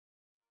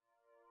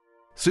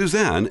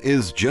Suzanne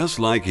is just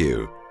like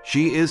you.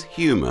 She is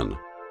human.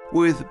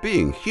 With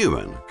being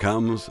human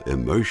comes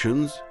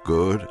emotions,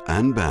 good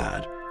and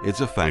bad.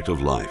 It's a fact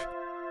of life.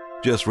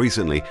 Just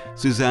recently,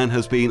 Suzanne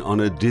has been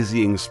on a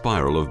dizzying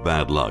spiral of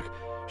bad luck.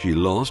 She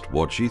lost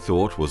what she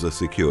thought was a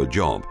secure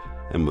job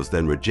and was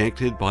then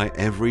rejected by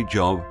every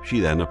job she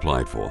then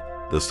applied for.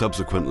 The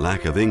subsequent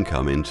lack of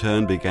income in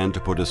turn began to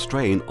put a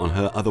strain on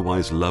her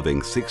otherwise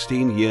loving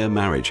 16-year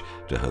marriage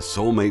to her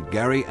soulmate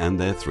Gary and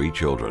their 3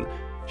 children.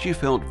 She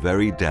felt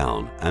very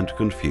down and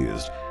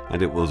confused,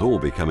 and it was all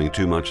becoming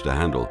too much to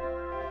handle.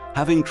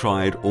 Having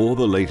tried all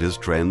the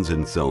latest trends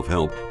in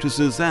self-help, to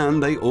Suzanne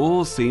they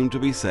all seemed to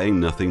be saying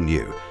nothing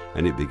new,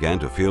 and it began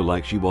to feel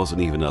like she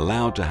wasn't even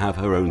allowed to have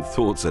her own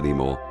thoughts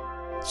anymore.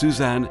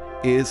 Suzanne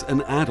is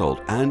an adult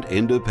and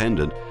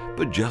independent,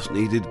 but just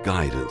needed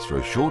guidance for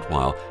a short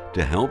while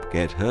to help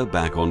get her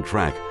back on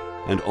track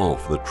and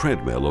off the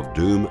treadmill of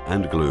doom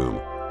and gloom.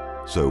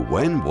 So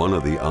when one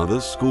of the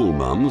other school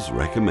mums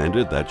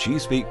recommended that she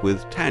speak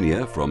with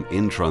Tanya from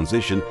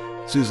Intransition,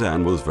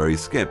 Suzanne was very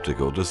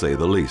skeptical to say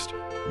the least.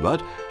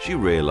 But she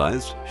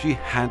realized she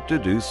had to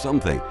do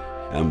something,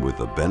 and with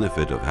the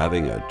benefit of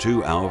having a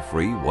 2-hour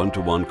free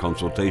one-to-one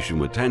consultation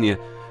with Tanya,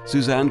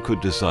 Suzanne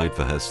could decide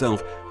for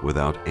herself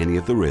without any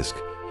of the risk.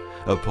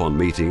 Upon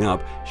meeting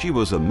up, she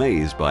was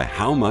amazed by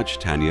how much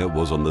Tanya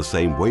was on the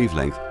same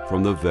wavelength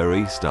from the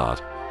very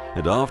start.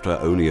 And after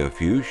only a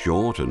few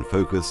short and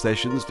focused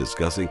sessions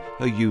discussing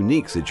her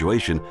unique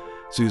situation,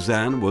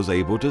 Suzanne was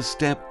able to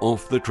step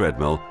off the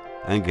treadmill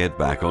and get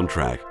back on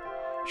track.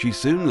 She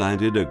soon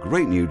landed a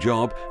great new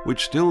job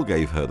which still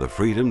gave her the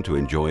freedom to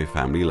enjoy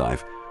family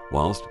life,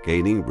 whilst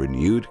gaining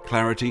renewed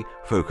clarity,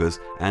 focus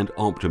and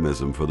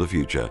optimism for the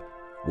future.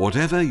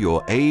 Whatever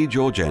your age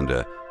or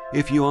gender,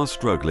 if you are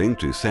struggling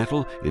to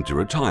settle into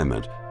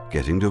retirement,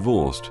 getting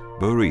divorced,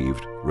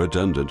 bereaved,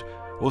 redundant,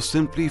 or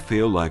simply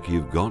feel like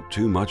you've got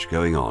too much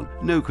going on,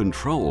 no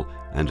control,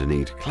 and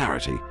need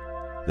clarity,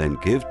 then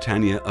give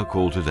Tanya a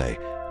call today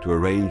to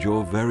arrange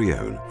your very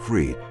own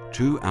free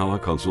 2-hour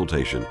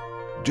consultation.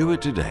 Do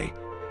it today.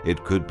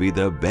 It could be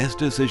the best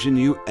decision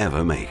you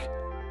ever make.